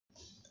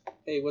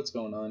Hey, what's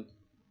going on?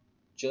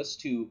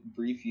 Just to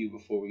brief you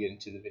before we get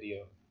into the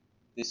video,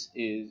 this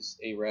is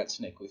a rat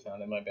snake we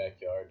found in my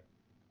backyard.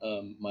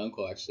 My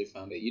uncle actually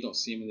found it. You don't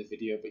see him in the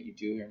video, but you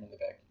do hear him in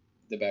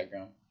the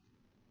background.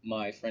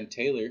 My friend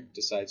Taylor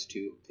decides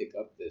to pick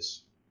up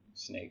this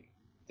snake,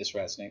 this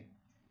rat snake,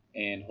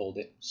 and hold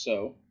it.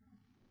 So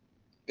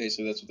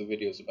basically, that's what the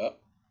video is about.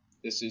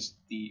 This is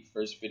the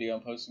first video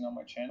I'm posting on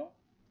my channel.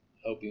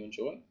 Hope you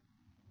enjoy.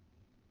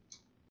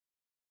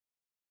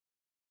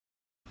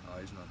 Oh,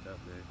 he's not that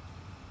big.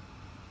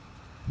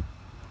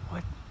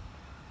 What?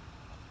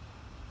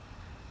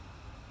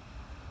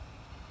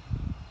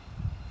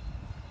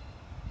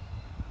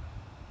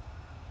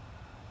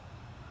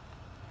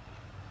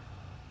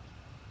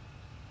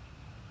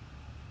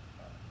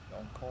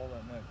 Don't call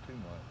that neck too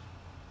much.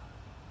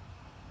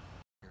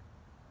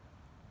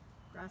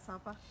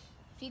 Grasshopper?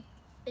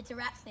 It's a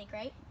rat snake,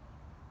 right?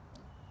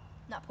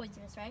 Not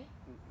poisonous, right?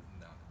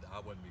 No, I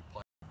wouldn't be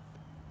playing.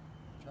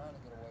 Trying to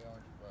get away,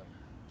 aren't you, buddy?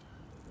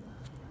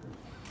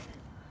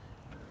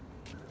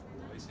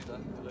 At least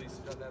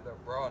he doesn't have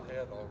that broad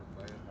head on him,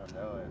 man. I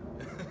know it.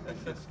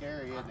 That's just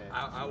scary, isn't it?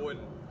 I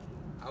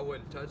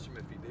wouldn't touch him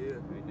if he did.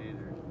 Me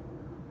neither.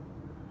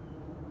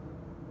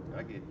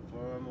 I get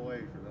flung away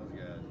from those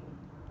guys.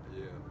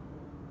 Yeah.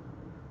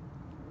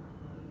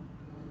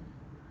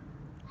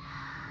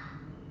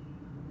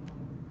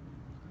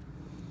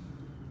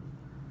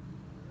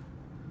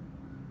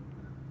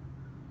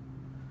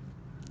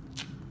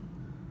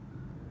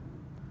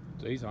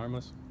 So he's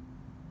harmless.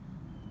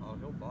 Oh,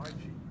 he'll bite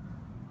you.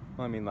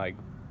 I mean, like,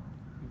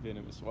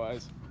 venomous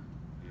wise.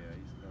 Yeah,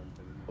 he's done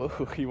to me.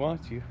 Oh, he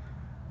wants you.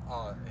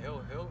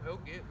 He'll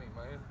get me,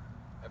 man.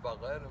 If I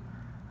let him.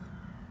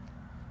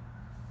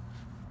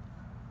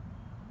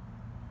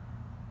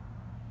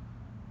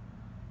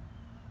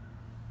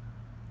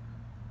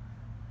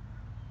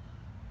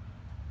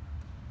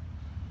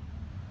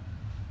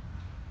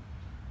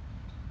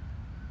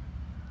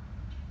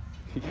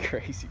 You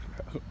crazy,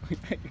 bro.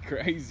 You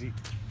crazy.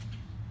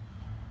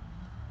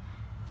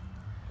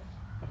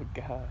 Oh,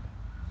 God.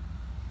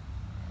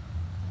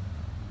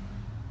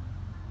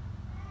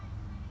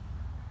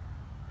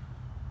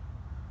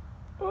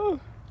 Oh.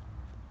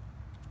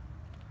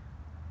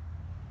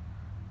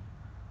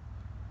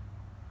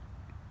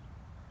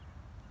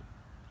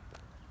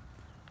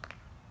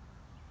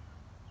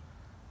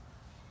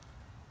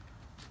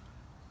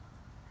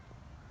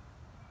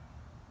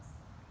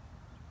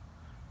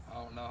 I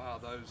don't know how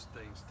those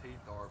things' teeth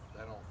are, but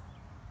they don't.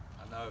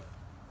 I know.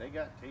 They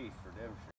got teeth for them sure.